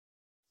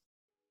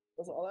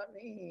does all that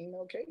mean?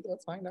 Okay,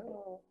 let's find out.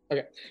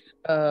 Okay.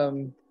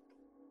 Um,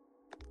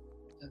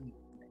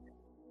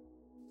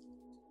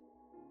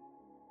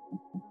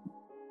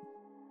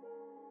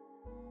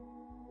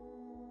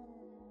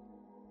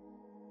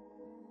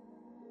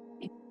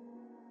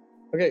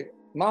 okay,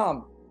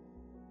 mom.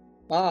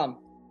 Mom.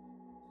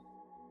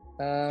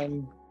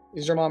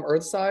 Is your mom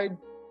Earthside?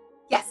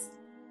 Yes.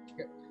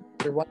 Okay.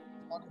 You're wanting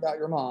to talk about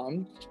your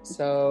mom.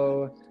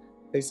 So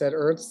they said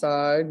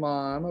Earthside,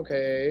 mom.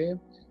 Okay.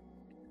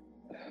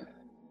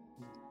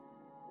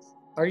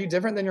 Are you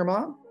different than your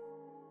mom?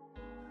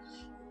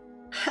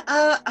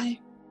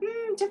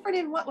 Different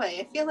in what way?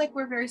 I feel like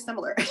we're very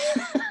similar.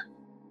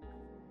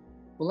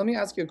 Well, let me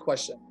ask you a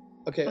question.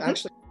 Okay,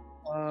 actually,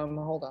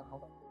 hold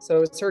on.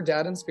 So is her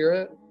dad in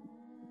spirit?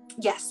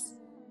 Yes.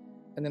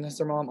 And then is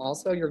her mom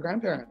also your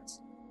grandparents?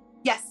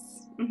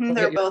 Yes. Okay,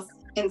 They're both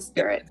in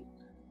spirit.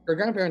 Your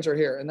grandparents are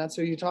here, and that's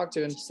who you talked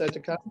to and said to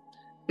come?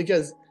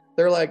 Because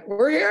they're like,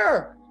 we're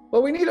here,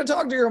 but we need to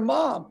talk to your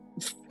mom.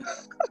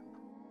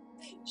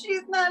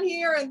 She's not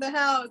here in the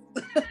house.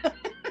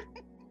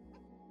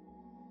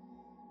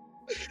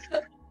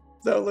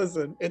 So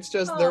listen, it's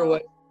just their way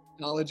of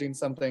acknowledging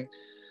something.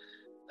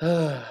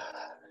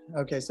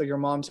 Okay, so your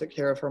mom took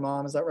care of her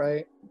mom, is that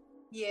right?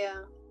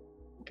 Yeah.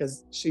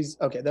 Because she's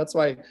okay. That's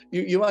why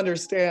you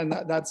understand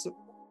that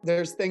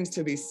there's things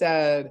to be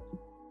said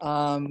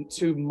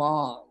to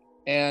mom,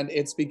 and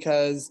it's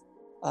because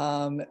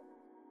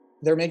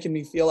they're making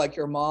me feel like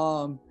your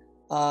mom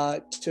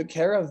took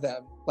care of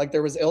them. Like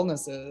there was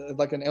illnesses,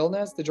 like an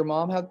illness. Did your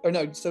mom have? Or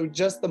no? So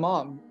just the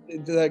mom.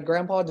 The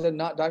grandpa did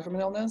not die from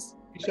an illness.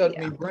 He showed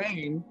me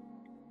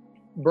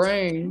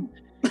brain.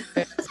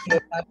 And so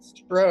had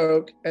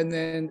stroke, and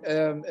then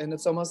and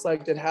it's almost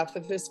like, did half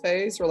of his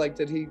face, or like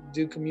did he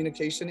do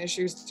communication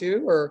issues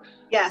too, or?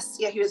 Yes,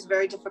 yeah, he was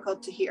very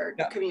difficult to hear,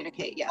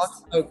 communicate.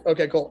 Yes.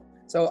 Okay, cool.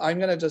 So I'm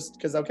gonna just,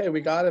 because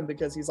we got him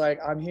because he's like,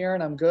 I'm here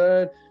and I'm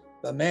good,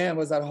 but man,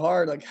 was that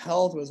hard. Like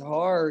health was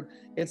hard.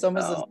 It's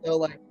almost as though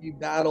like he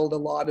battled a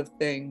lot of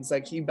things.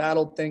 Like he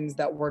battled things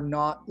that were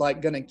not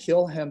like gonna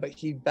kill him, but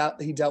he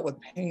dealt with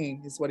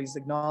pain is what he's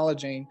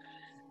acknowledging.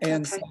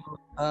 And so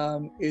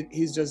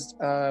he's just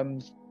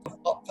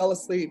fell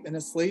asleep in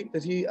his sleep.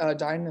 Did he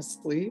die in his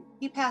sleep?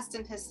 He passed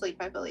in his sleep,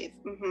 I believe.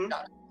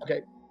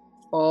 Okay,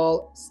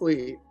 fall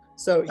asleep.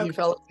 So he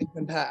fell asleep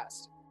and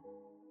passed.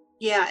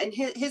 Yeah, and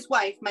his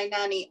wife, my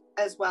nanny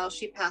as well,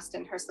 she passed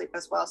in her sleep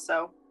as well.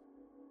 So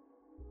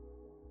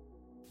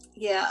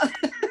yeah.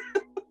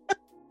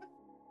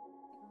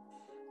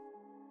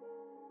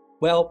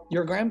 Well,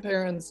 your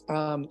grandparents,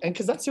 and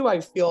because that's who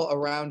I feel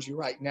around you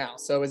right now.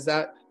 So is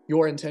that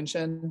your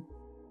intention?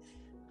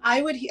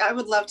 I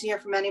would love to hear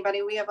from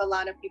anybody. We have a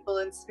lot of people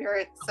in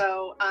spirit.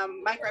 So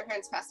my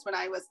grandparents passed when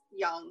I was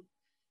young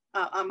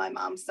on my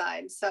mom's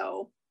side.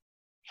 So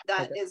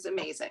that is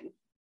amazing.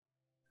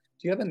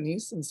 Do you have a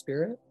niece in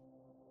spirit?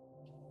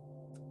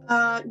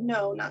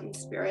 No, not in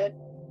spirit.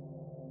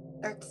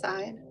 Earth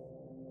side.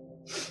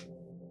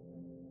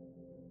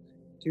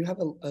 Do you have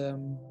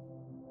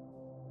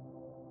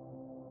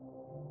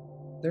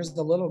there's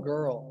a little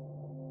girl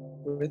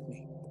with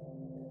me,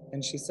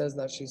 and she says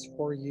that she's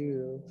for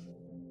you,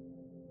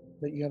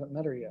 that you haven't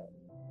met her yet.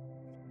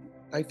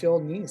 I feel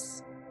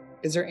niece.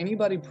 Is there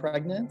anybody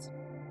pregnant?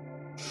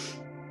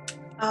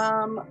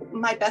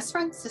 My best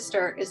friend's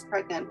sister is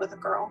pregnant with a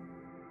girl.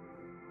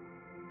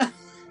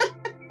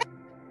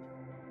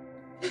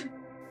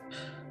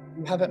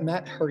 You haven't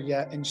met her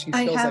yet, and she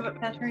feels I haven't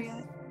met her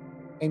yet.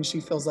 And she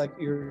feels like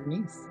your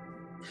niece.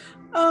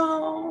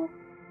 Oh,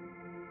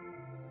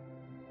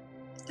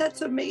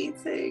 that's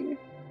amazing.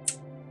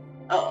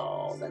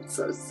 Oh, that's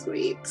so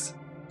sweet.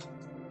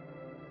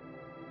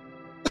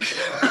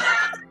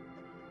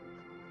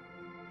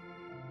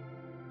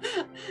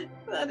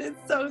 That is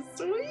so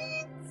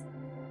sweet.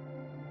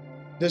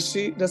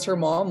 Does her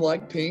mom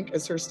like pink?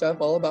 Is her stuff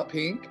all about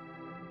pink?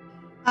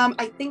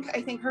 I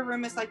think her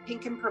room is like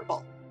pink and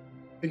purple.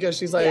 Because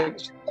she's like,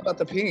 she's about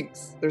the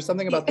pinks. There's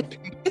something about the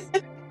pinks.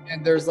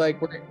 And there's like,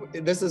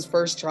 this is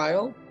first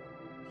child?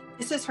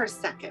 This is her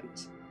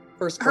second.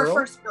 First girl? Her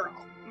first girl.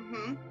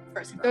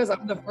 First girl. Because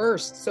I'm the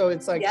first. So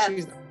it's like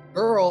she's the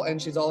girl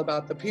and she's all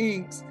about the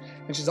pinks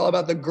and she's all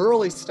about the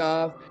girly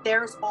stuff.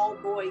 There's all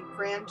boy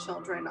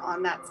grandchildren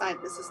on that side.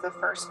 This is the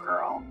first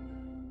girl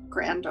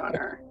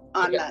granddaughter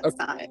on that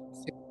side.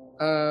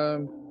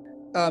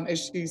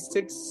 Is she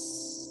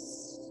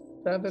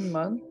 7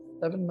 months?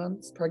 7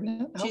 months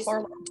pregnant? How far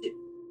along?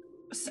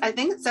 I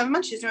think it's 7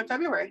 months. She's due in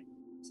February.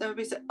 So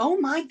we said, oh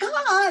my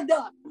God.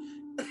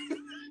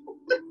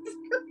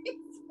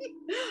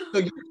 So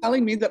you're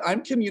telling me that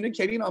I'm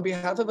communicating on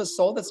behalf of a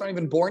soul that's not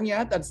even born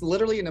yet? That's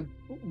literally in a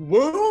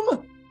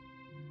womb?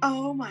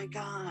 Oh my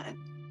God.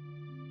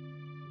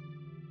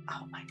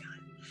 Oh my God.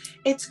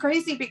 It's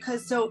crazy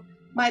because this is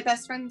my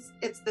best friend's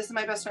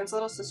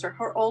little sister.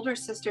 Her older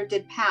sister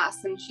did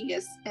pass and she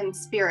is in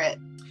spirit.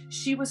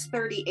 She was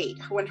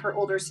 38 when her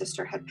older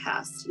sister had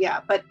passed.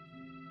 Yeah, but.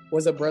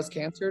 Was it breast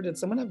cancer? Did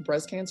someone have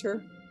breast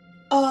cancer?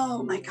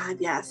 Oh my God,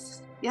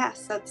 yes.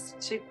 Yes,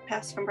 she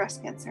passed from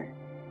breast cancer.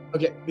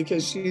 Okay,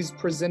 because she's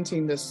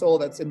presenting the soul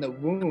that's in the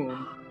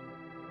womb,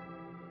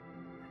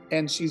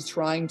 and she's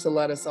trying to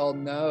let us all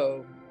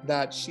know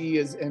that she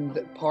is in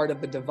part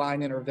of the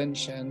divine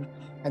intervention,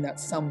 and that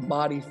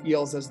somebody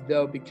feels as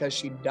though because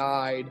she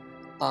died,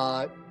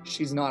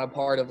 she's not a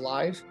part of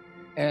life,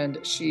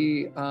 and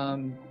she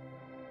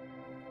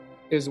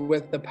is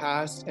with the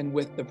past and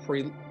with the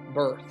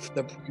pre-birth,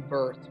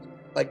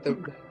 like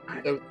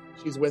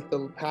she's with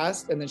the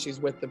past and then she's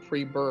with the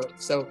pre-birth.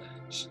 So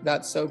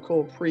that's so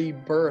cool.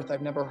 Pre-birth,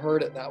 I've never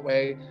heard it that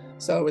way.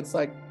 So it's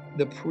like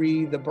the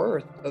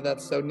birth. So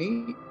that's so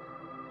neat.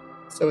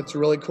 So it's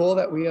really cool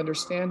that we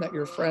understand that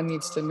your friend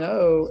needs to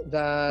know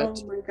that.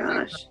 Oh my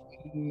gosh.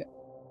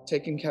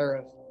 Taken care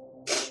of.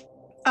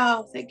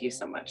 Oh, thank you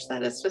so much.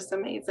 That is just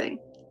amazing.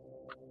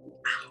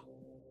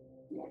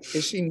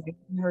 Is she naming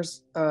her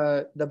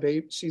the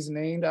babe? She's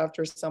named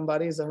after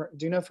somebody. Do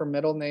you know if her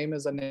middle name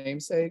is a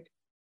namesake?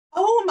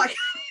 Oh my God.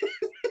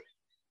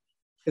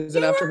 Is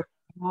it after her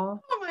mom?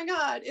 Oh my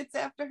God. It's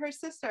after her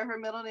sister. Her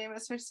middle name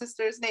is her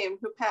sister's name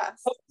who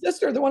passed. Oh,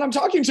 sister, the one I'm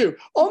talking to.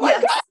 Oh my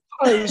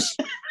gosh.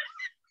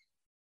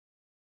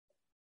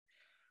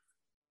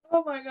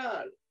 Oh my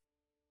God.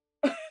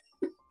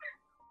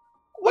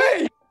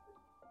 Wait.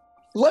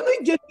 Let me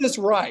get this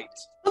right.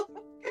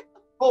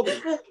 Hold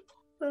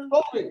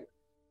me.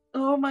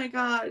 Oh my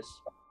gosh.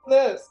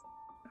 This.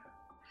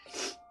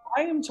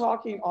 I am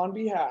talking on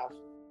behalf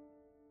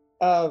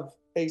of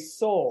a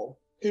soul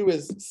who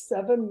is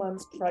 7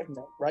 months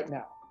pregnant right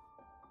now.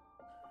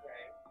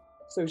 Okay.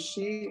 So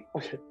she.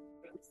 Okay.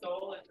 The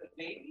soul is the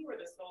baby, or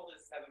the soul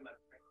is 7 months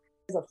pregnant?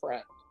 Is a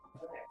friend.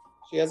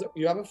 Okay.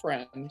 You have a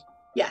friend.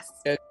 Yes.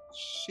 And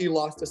she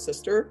lost a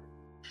sister.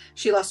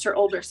 She lost her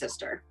older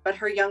sister, but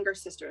her younger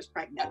sister is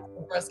pregnant.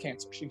 Breast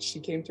cancer. She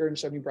came through and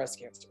showed me breast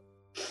cancer.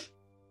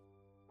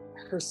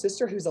 Her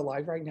sister, who's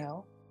alive right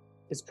now,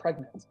 is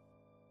pregnant.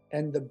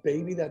 And the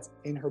baby that's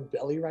in her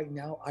belly right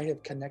now, I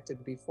have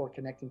connected before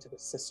connecting to the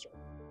sister.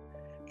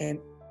 And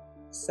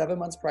 7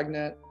 months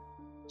pregnant,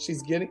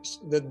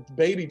 the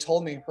baby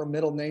told me her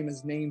middle name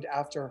is named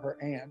after her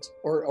aunt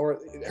or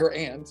her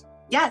aunt.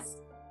 Yes.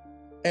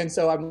 And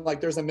so I'm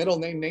like, there's a middle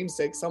name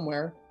namesake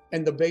somewhere,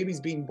 and the baby's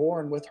being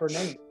born with her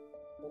name.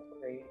 That's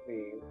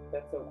crazy.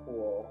 That's so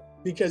cool.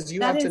 Because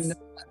you have to know,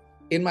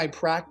 in my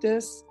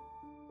practice,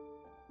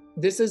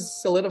 this is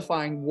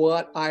solidifying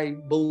what I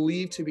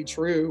believe to be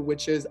true,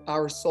 which is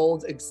our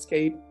souls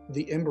escape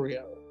the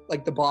embryo,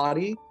 like the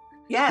body.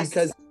 Yes.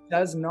 Because it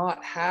does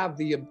not have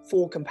the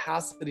full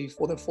capacity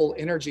for the full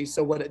energy.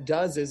 So what it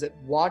does is it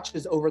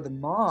watches over the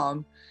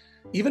mom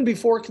even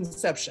before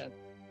conception.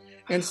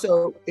 And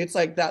so it's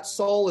like that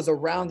soul is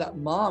around that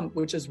mom,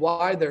 which is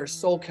why their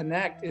soul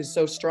connect is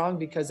so strong,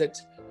 because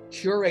it's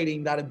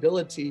curating that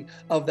ability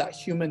of that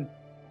human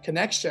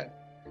connection.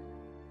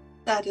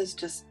 That is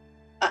just,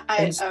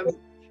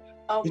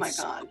 oh my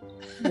God.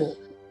 Cool.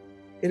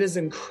 It is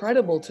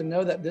incredible to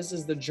know that this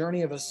is the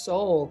journey of a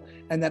soul,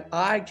 and that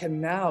I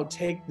can now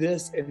take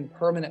this in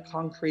permanent,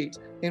 concrete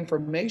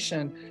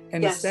information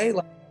and say,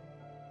 like,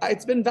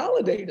 it's been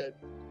validated.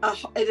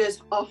 It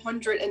is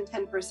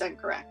 110%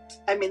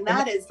 correct. I mean,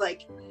 that is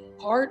like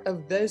part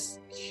of this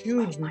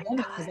huge moment,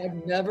 because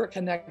I've never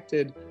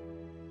connected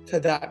to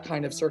that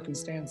kind of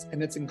circumstance.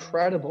 And it's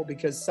incredible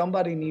because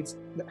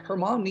her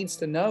mom needs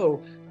to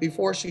know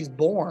before she's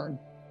born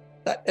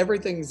that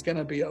everything's going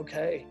to be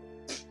okay.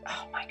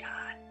 Oh my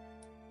God.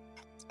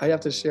 I have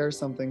to share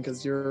something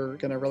because you're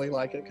going to really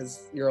like it,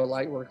 because you're a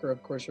light worker.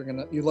 Of course,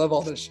 you love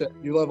all this shit.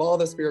 You love all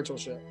the spiritual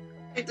shit.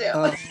 I do.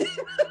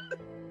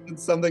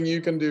 It's something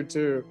you can do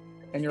too.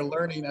 And you're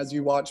learning as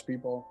you watch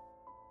people.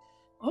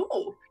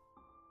 Oh.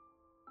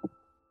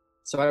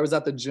 So I was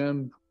at the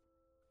gym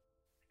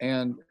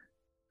and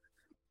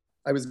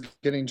I was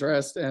getting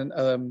dressed,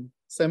 and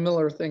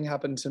similar thing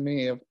happened to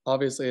me,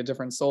 obviously a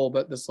different soul,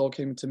 but the soul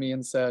came to me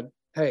and said,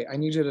 hey, I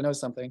need you to know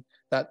something.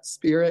 That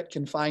spirit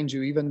can find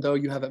you even though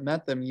you haven't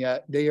met them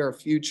yet. They are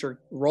future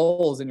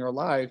roles in your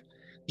life.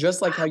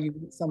 Just like how you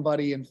meet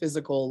somebody in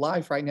physical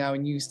life right now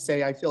and you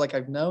say, I feel like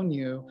I've known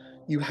you.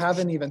 You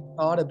haven't even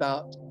thought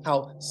about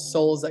how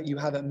souls that you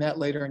haven't met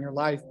later in your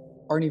life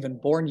aren't even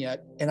born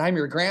yet. And I'm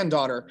your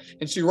granddaughter.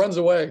 And she runs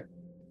away.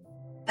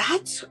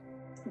 That's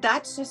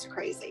just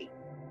crazy.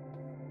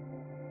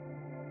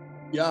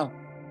 Yeah,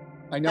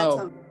 I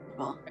know.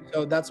 That's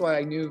so that's why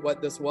I knew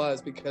what this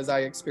was, because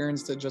I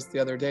experienced it just the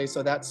other day.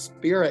 So that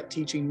spirit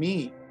teaching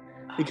me,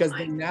 because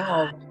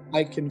now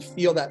I can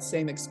feel that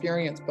same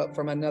experience, but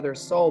from another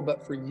soul,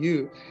 but for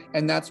you.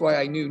 And that's why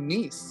I knew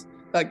niece.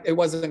 Like, it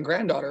wasn't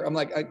granddaughter. I'm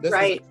like,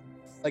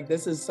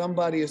 this is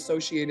somebody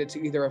associated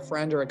to either a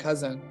friend or a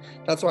cousin.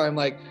 That's why I'm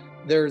like,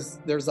 there's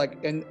like,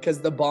 and because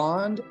the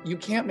bond, you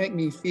can't make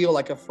me feel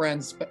like a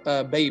friend's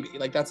baby.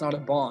 Like, that's not a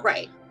bond.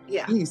 Right.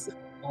 Yeah. Niece is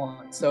a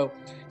bond. So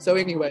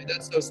anyway,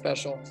 that's so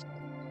special.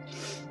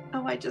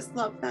 Oh, I just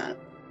love that.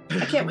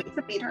 I can't wait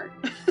to meet her.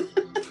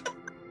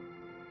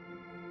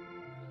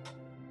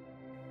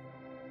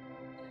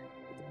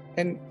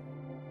 And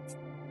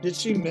did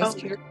she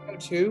miscarry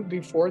too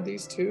before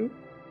these two?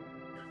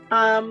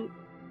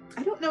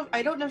 I don't know.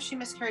 I don't know if she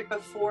miscarried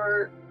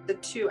before the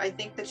 2. I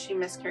think that she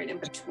miscarried in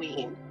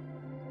between.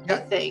 Yeah. I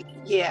think.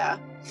 Yeah.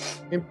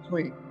 In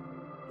between.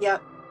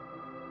 Yep.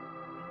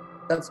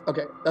 That's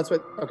okay.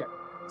 Okay.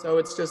 So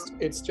it's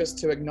just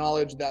to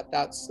acknowledge that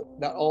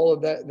all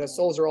of that, the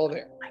souls are all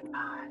there. Oh my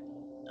God.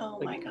 Oh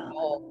Like, my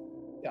God.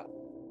 yeah.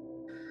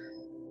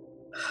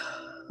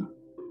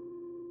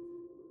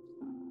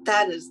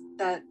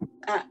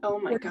 Oh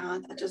my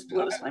God. That just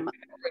blows my mind.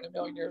 In a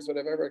million years would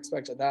have ever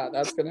expected that.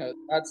 That's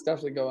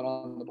definitely going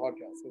on the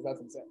podcast because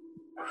that's insane.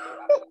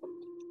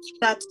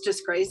 That's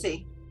just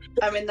crazy.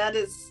 I mean, that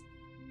is,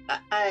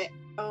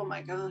 oh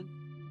my God.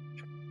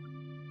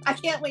 I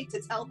can't wait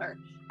to tell her.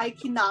 I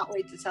cannot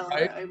wait to tell her.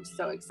 Right? I'm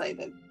so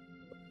excited.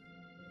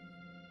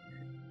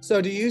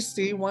 So do you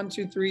see 1,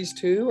 2, 3s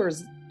too, or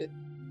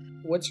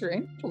what's your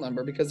angel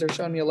number? Because they're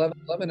showing me 11,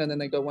 11, and then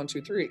they go 1,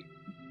 2, 3.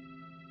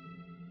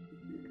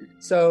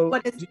 So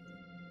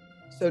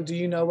do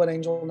you know what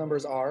angel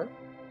numbers are?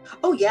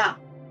 Oh yeah.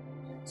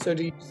 So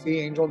do you see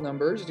angel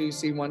numbers? Do you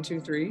see 1,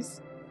 2,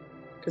 3s?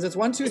 Because it's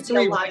 1, 2, I see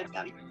 3. a lot of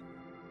them.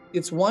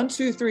 It's 1,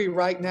 2, 3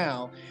 right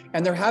now,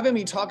 and they're having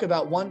me talk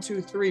about 1,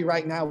 2, 3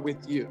 right now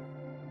with you.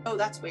 Oh,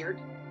 that's weird.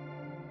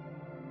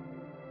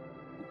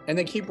 And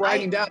they keep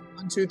writing down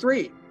 1, 2,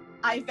 3.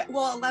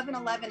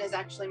 11/11 is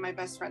actually my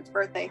best friend's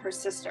birthday. Her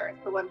sister,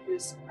 the one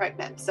who's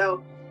pregnant.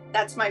 So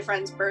that's my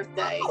friend's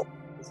birthday,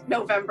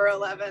 November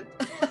 11th.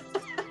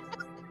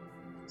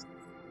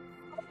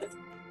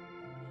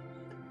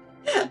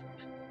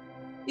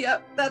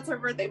 Yep, that's her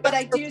birthday. But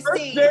I do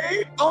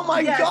see. Oh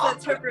my yes, God!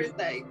 That's her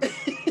birthday.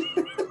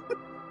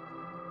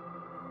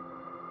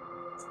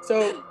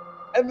 So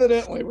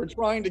evidently, we're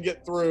trying to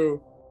get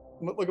through.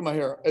 Look at my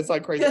hair; it's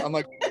like crazy. I'm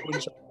like,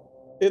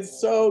 it's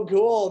so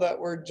cool that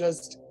we're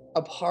just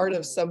a part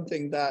of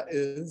something that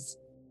is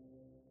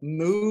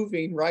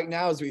moving right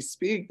now as we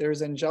speak.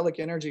 There's angelic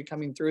energy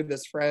coming through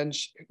this friend.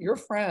 Your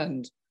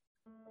friend.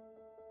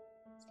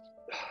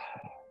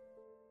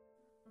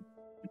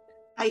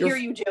 I hear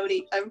you,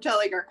 Jody. I'm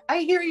telling her.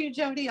 I hear you,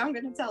 Jody. I'm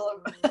going to tell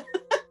him.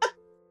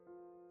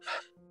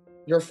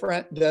 Your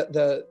friend,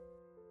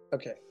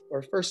 okay.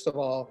 Or first of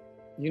all,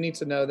 you need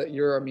to know that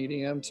you're a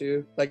medium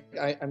too. Like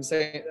I'm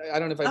saying, I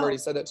don't know if I've already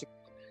said that to you,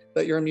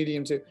 but you're a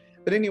medium too.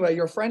 But anyway,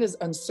 your friend is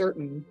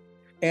uncertain,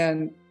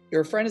 and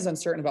your friend is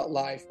uncertain about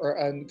life, or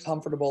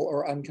uncomfortable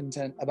or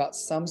uncontent about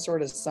some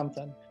sort of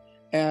something.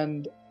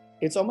 And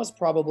it's almost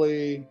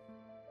probably,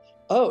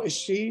 is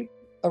she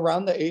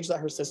around the age that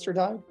her sister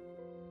died?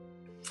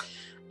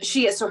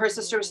 She is. So her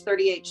sister was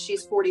 38.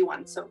 She's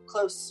 41. So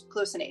close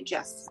in age.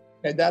 Yes.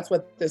 And that's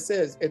what this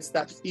is. It's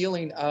that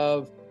feeling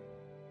of,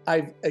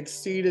 I've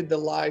exceeded the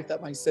life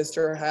that my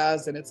sister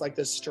has. And it's like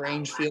this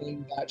strange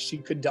feeling that she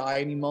could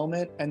die any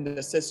moment. And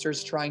the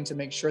sister's trying to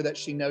make sure that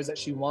she knows that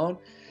she won't,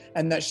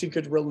 and that she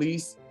could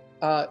release.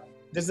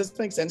 Does this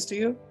make sense to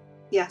you?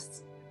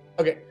 Yes.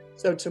 Okay.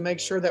 So to make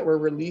sure that we're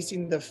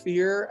releasing the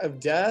fear of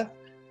death,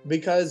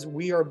 because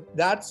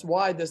that's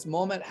why this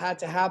moment had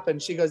to happen.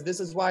 She goes, this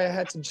is why I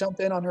had to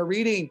jump in on her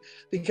reading,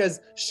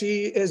 because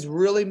she is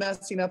really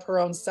messing up her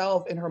own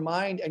self in her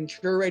mind and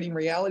curating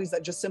realities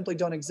that just simply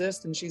don't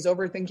exist. And she's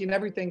overthinking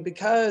everything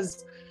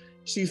because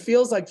she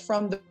feels like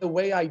from the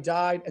way I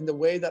died and the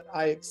way that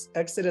I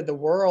exited the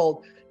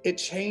world, it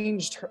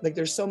changed her. Like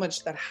there's so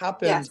much that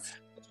happened. Yes.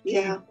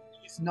 Yeah.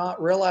 She's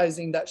not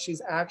realizing that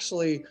she's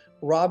actually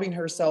robbing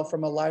herself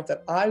from a life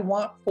that I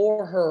want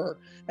for her.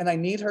 And I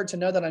need her to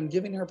know that I'm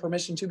giving her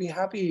permission to be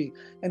happy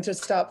and to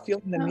stop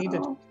feeling the need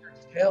to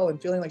tail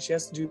and feeling like she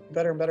has to do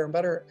better and better and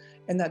better.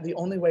 And that the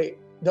only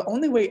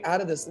way out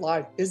of this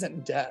life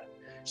isn't death.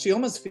 She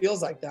almost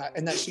feels like that,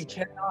 and that she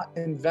cannot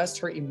invest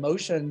her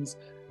emotions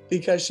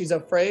because she's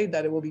afraid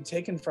that it will be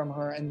taken from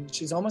her. And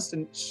she's almost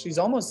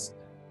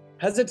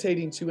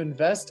hesitating to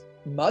invest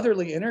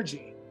motherly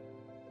energy.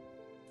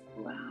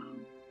 Wow.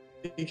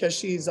 Because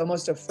she's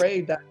almost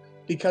afraid that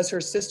because her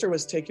sister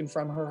was taken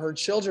from her, her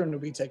children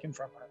would be taken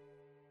from her.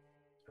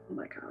 Oh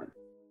my God.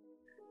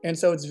 And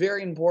so it's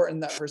very important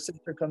that her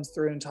sister comes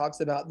through and talks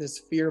about this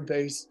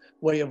fear-based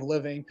way of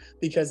living,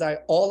 because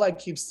all I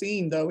keep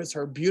seeing though is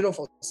her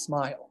beautiful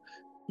smile.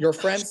 Your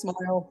friend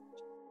smile.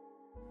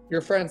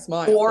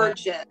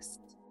 Gorgeous.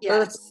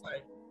 Yes.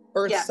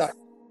 Earth side.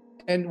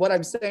 And what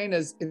I'm saying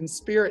is, in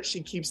spirit,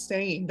 she keeps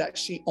saying that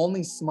she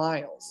only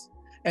smiles,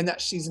 and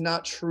that she's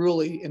not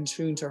truly in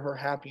tune to her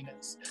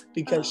happiness,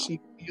 because she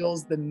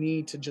feels the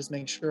need to just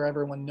make sure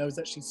everyone knows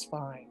that she's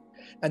fine,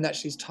 and that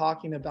she's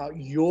talking about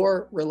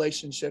your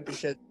relationship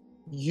because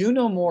you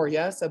know more,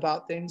 yes,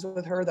 about things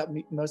with her that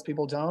most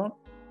people don't.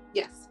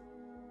 Yes.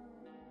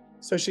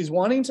 So she's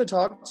wanting to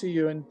talk to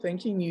you and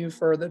thanking you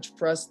for the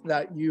trust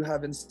that you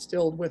have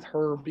instilled with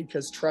her,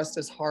 because trust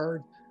is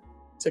hard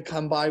to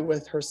come by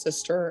with her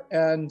sister.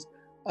 And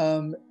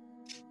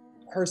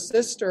her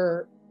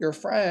sister, your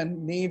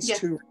friend, needs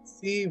to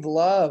receive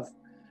love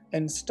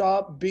and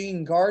stop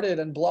being guarded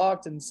and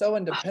blocked and so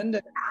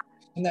independent.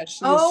 And that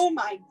she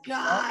my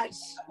gosh.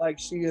 Like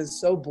she is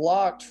so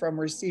blocked from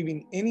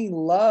receiving any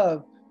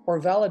love or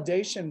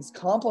validations,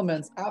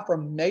 compliments,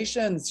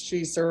 affirmations.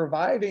 She's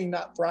surviving,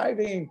 not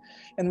thriving.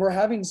 And we're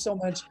having so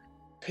much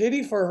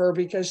pity for her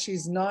because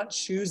she's not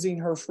choosing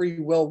her free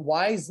will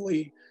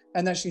wisely,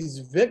 and that she's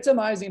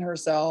victimizing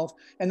herself,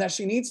 and that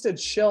she needs to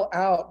chill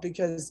out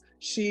because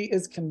she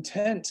is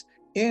content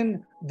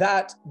in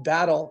that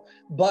battle,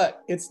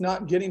 but it's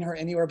not getting her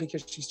anywhere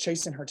because she's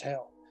chasing her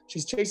tail.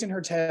 She's chasing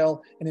her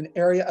tail in an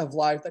area of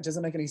life that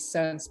doesn't make any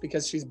sense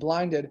because she's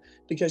blinded,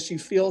 because she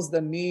feels the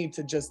need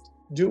to just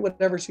do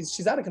whatever.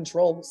 She's out of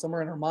control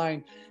somewhere in her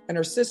mind. And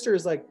her sister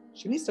is like,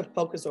 she needs to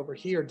focus over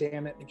here,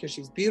 damn it, because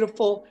she's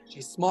beautiful,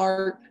 she's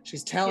smart,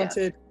 she's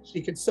talented,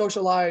 she could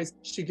socialize,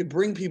 she could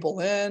bring people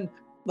in.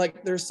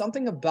 Like, there's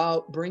something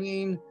about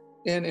bringing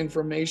in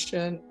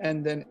information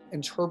and then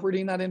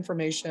interpreting that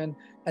information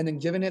and then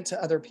giving it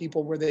to other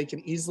people where they can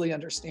easily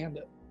understand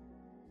it.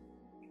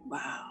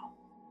 Wow.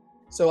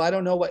 So I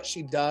don't know what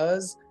she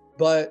does,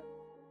 but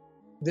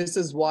this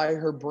is why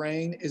her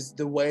brain is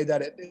the way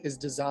that it is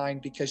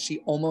designed, because she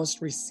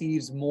almost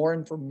receives more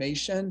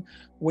information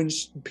when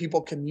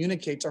people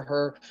communicate to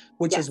her,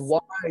 which is why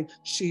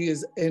she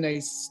is in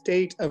a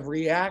state of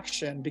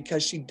reaction,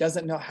 because she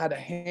doesn't know how to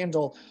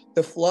handle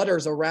the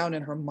flutters around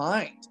in her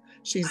mind.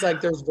 She's like,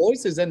 there's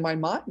voices in my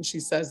mind. She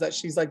says that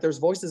she's like, there's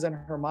voices in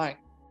her mind.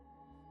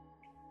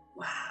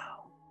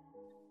 Wow.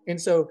 And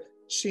so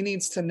she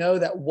needs to know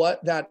that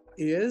what that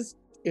is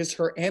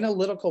her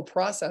analytical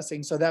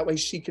processing, so that way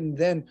she can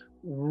then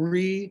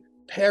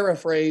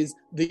paraphrase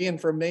the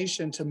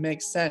information to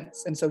make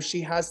sense. And so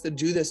she has to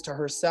do this to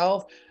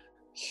herself.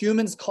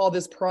 Humans call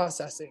this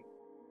processing.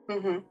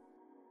 Mm-hmm.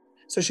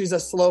 So she's a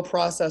slow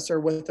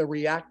processor with a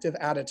reactive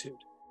attitude.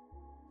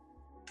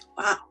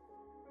 Wow.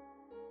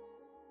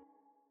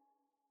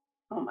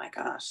 Oh my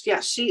gosh. Yeah,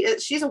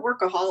 she's a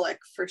workaholic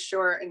for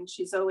sure. And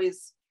she's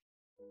always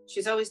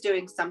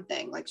doing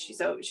something. Like she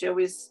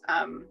always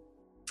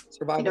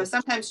survival.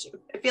 Sometimes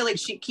I feel like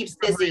she keeps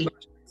busy.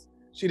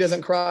 She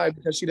doesn't cry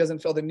because she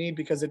doesn't feel the need,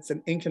 because it's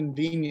an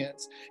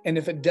inconvenience. And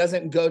if it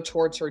doesn't go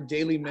towards her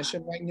daily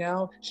mission right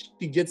now,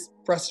 she gets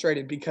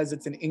frustrated because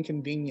it's an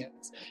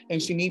inconvenience.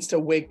 And she needs to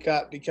wake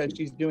up because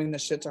she's doing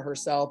this shit to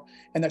herself,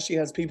 and that she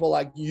has people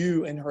like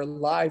you in her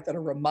life that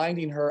are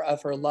reminding her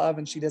of her love,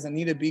 and she doesn't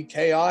need to be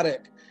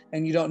chaotic,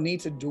 and you don't need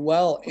to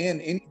dwell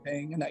in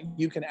anything, and that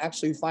you can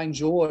actually find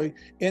joy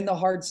in the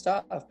hard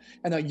stuff,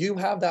 and that you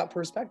have that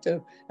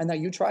perspective, and that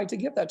you try to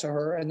give that to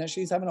her, and that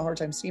she's having a hard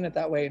time seeing it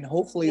that way. And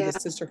hopefully the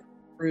sister can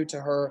through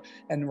to her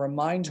and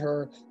remind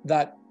her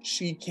that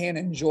she can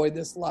enjoy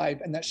this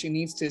life, and that she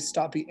needs to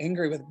stop being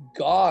angry with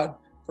God,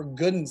 for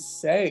goodness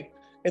sake.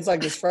 It's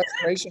like this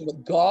frustration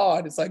with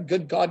God. It's like,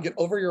 good God, get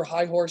over your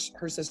high horse.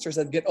 Her sister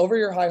said, get over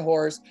your high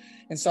horse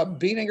and stop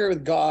being angry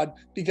with God,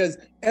 because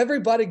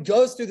everybody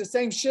goes through the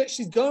same shit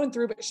she's going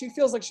through, but she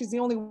feels like she's the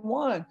only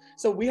one.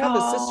 So we have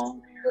this sister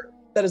here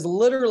that is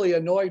literally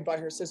annoyed by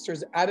her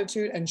sister's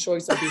attitude and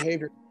choice of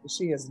behavior.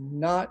 She has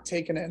not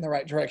taken it in the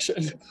right direction.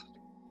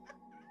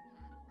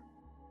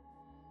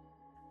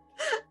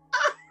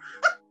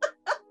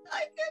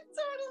 I can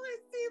totally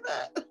see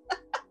that.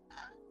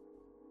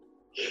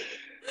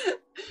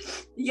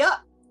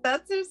 Yep,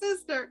 that's her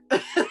sister.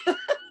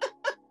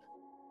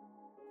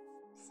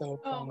 So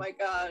funny. Oh my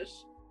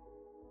gosh.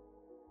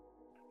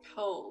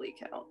 Holy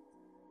cow.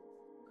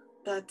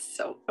 That's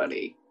so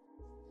funny.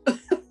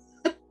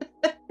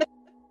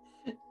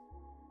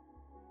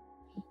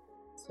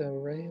 So,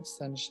 ray of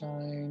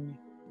sunshine,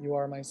 you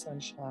are my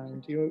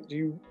sunshine. Do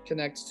you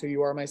connect to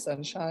you are my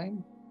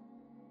sunshine?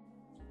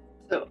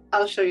 So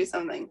I'll show you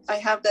something. I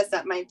have this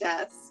at my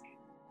desk.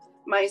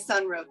 My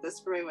son wrote this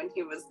for me when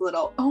he was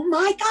little. Oh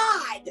my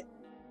God.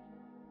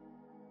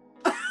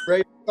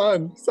 Right,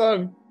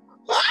 son.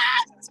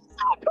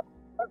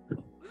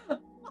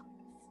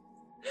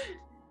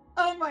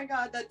 Oh my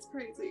God, that's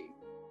crazy.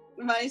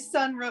 My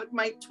son wrote,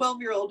 my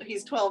 12-year-old,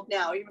 he's 12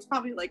 now. He was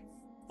probably like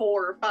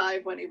 4 or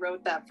 5 when he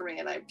wrote that for me,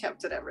 and I've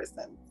kept it ever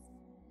since.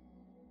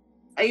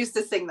 I used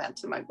to sing that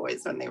to my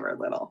boys when they were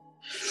little.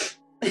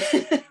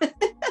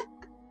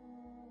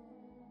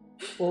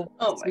 Well,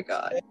 oh my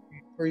God.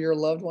 For your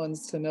loved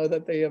ones to know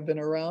that they have been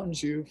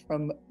around you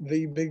from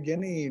the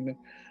beginning,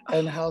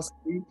 and how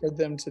sweet for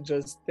them to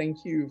just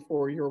thank you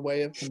for your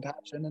way of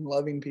compassion and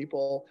loving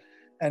people,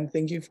 and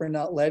thank you for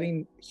not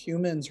letting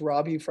humans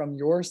rob you from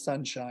your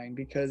sunshine,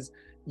 because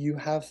you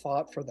have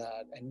fought for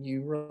that, and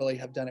you really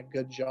have done a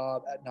good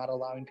job at not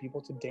allowing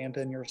people to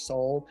dampen your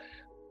soul.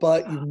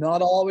 But you've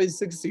not always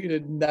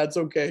succeeded, and that's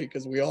okay,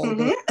 because we all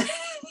do.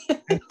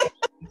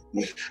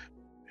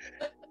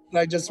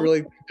 I just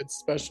really think it's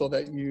special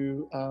that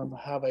you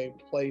have a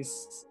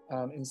place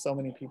in so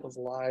many people's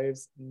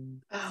lives.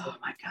 Oh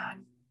my God.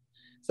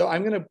 So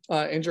I'm going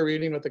to end your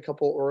reading with a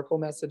couple oracle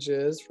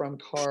messages from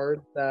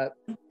cards that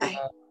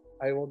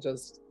I will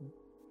just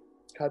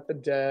cut the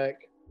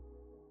deck.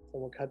 So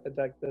we'll cut the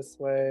deck this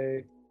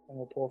way, and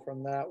we'll pull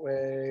from that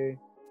way.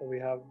 So we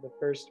have the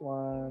first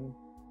one.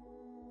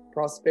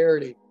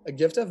 Prosperity, a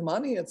gift of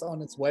money. It's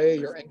on its way.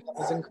 Your income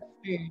is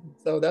increasing.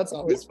 So that's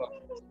always fun.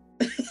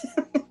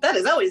 That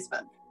is always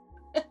fun.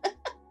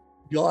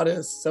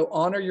 Goddess. So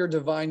honor your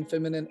divine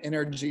feminine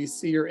energy,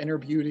 see your inner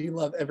beauty,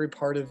 love every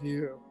part of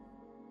you.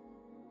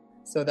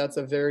 So that's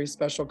a very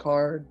special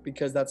card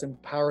because that's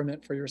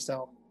empowerment for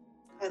yourself.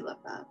 I love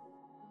that.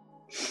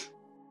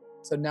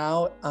 So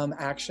now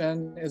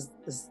action is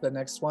the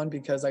next one,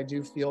 because I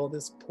do feel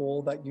this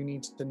pull that you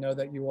need to know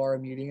that you are a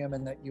medium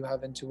and that you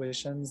have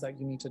intuitions that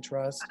you need to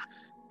trust,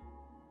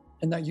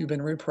 and that you've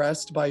been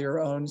repressed by your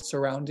own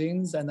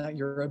surroundings, and that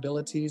your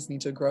abilities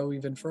need to grow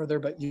even further,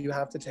 but you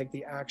have to take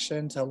the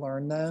action to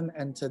learn them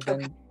and to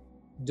then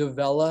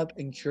develop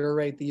and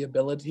curate the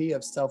ability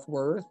of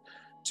self-worth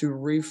to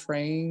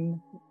reframe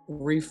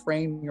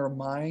your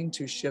mind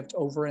to shift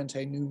over into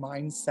a new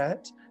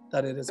mindset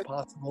that it is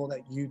possible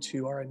that you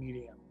too are a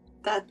medium.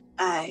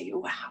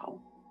 Wow.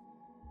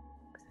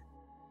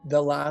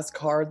 The last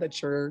card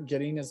that you're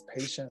getting is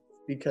patience,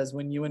 because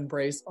when you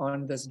embrace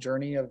on this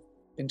journey of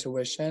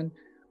intuition,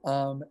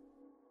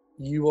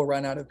 you will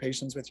run out of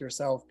patience with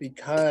yourself,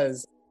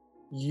 because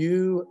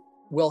you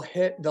will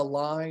hit the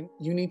line.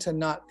 You need to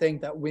not think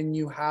that when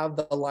you have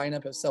the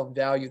lineup of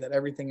self-value that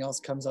everything else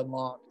comes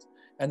unlocked,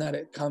 and that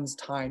it comes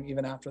time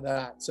even after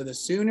that. So the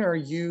sooner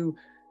you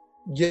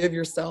give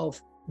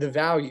yourself the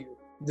value,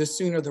 the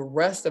sooner the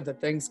rest of the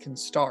things can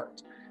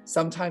start.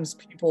 Sometimes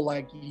people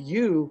like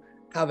you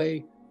have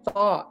a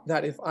thought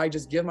that if I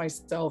just give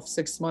myself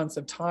 6 months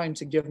of time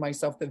to give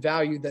myself the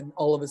value, then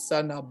all of a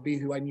sudden I'll be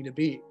who I need to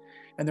be.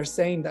 And they're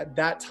saying that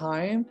that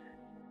time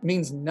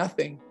means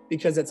nothing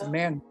because it's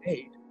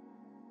man-made.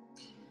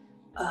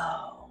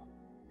 Oh.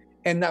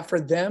 And that for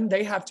them,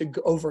 they have to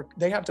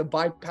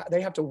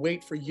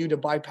wait for you to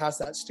bypass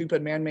that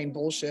stupid man-made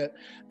bullshit.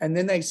 And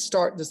then they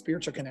start the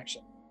spiritual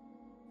connection.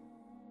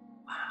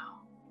 Wow.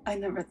 I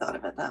never thought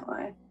of it that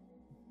way.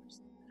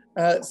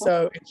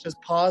 So it's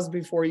just pause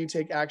before you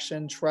take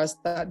action.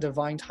 Trust that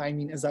divine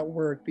timing is at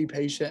work. Be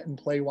patient and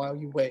play while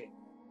you wait.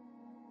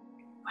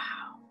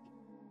 Wow.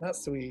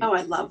 That's sweet. Oh,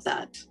 I love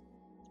that.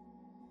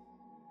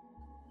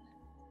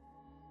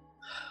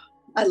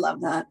 I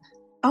love that.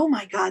 Oh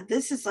my God.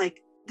 This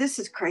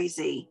is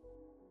crazy.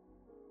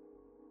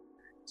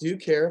 Do you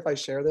care if I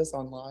share this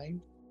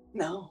online?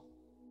 No.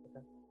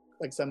 Okay.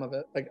 Like some of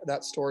it, like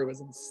that story was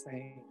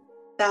insane.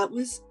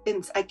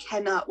 I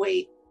cannot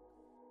wait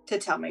to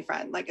tell my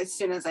friend. Like as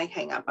soon as I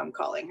hang up, I'm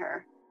calling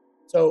her.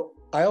 So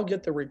I'll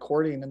get the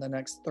recording in the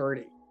next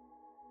 30.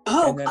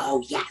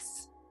 Oh,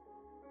 yes.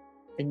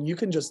 And you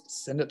can just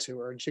send it to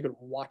her and she could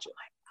watch it.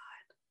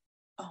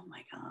 Oh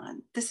my God.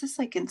 This is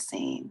like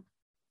insane.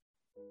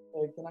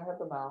 Hey, can I have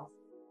the mouse?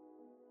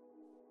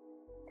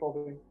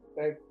 Colby,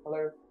 babe,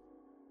 hello.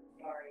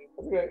 Sorry.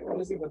 That's okay. I'll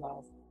just leave the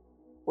mouse.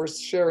 We're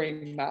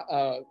sharing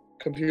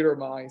computer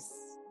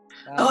mice.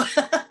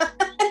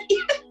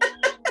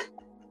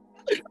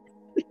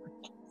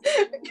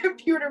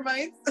 Computer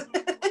mice.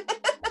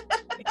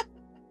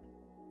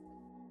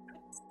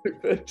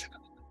 Stupid.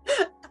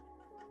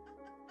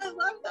 I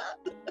love that.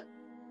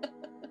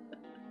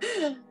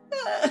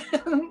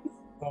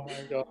 Oh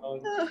my God.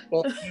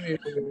 Well,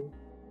 anyway.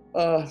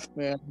 Oh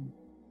man.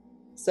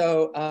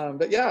 So,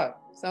 but yeah,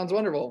 sounds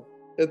wonderful.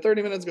 The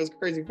 30 minutes goes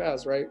crazy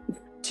fast, right?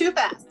 Too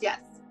fast,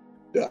 yes.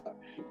 Yeah.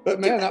 But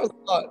man, that was a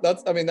lot.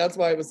 That's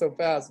why it was so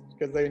fast,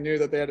 because they knew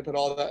that they had to put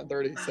all that in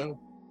 30. So,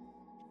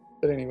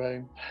 but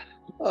anyway.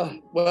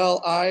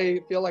 Well,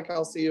 I feel like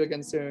I'll see you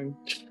again soon.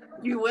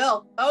 You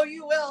will. Oh,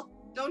 you will.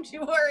 Don't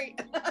you worry.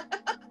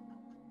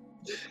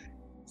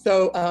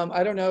 So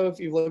I don't know if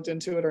you've looked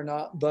into it or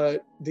not,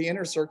 but the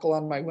Inner Circle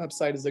on my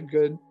website is a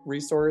good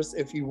resource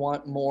if you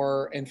want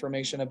more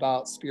information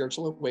about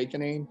spiritual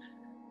awakening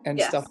and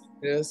stuff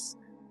like this.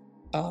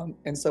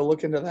 And so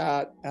look into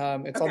that.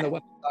 It's on the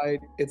website.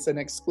 It's an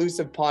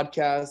exclusive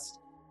podcast,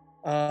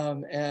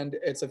 and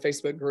it's a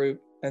Facebook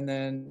group. And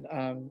then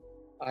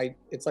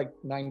it's like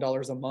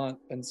 $9 a month.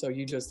 And so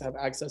you just have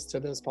access to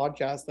this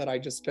podcast that I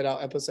just spit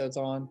out episodes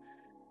on.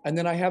 And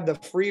then I have the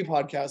free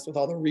podcast with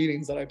all the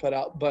readings that I put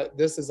out, but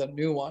this is a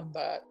new one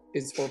that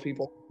is for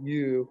people like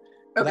you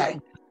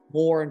that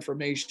more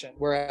information.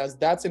 Whereas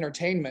that's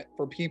entertainment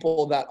for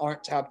people that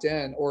aren't tapped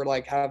in or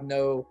like have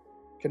no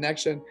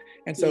connection.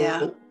 And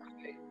so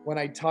when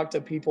I talk to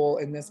people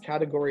in this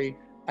category,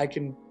 I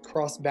can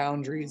cross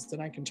boundaries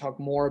and I can talk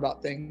more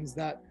about things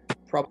that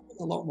probably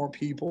a lot more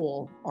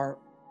people aren't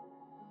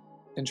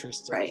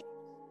interested. Right.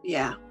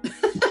 Yeah.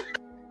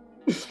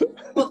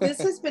 Well,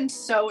 this has been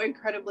so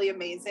incredibly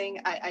amazing.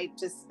 I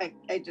just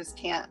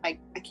can't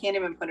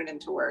even put it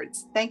into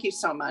words. Thank you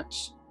so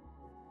much.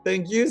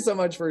 Thank you so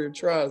much for your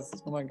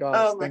trust. Oh my gosh.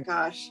 Oh my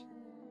gosh.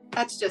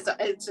 It's just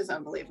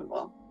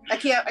unbelievable. I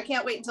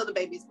can't wait until the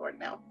baby's born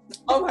now.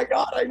 Oh my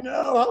God, I know.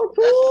 How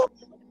cool.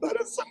 That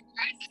is so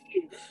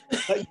crazy.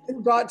 That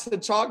you got to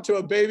talk to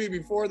a baby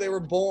before they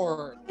were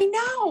born. I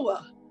know.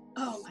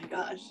 Oh my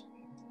gosh.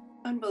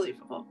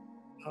 Unbelievable.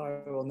 Oh,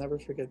 I will never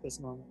forget this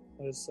moment.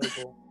 That is so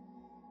cool.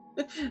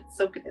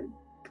 So good.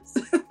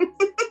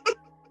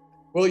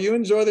 Well, you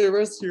enjoy the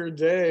rest of your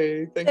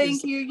day.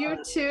 Thank you. You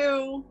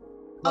too.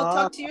 I'll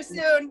talk to you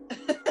soon.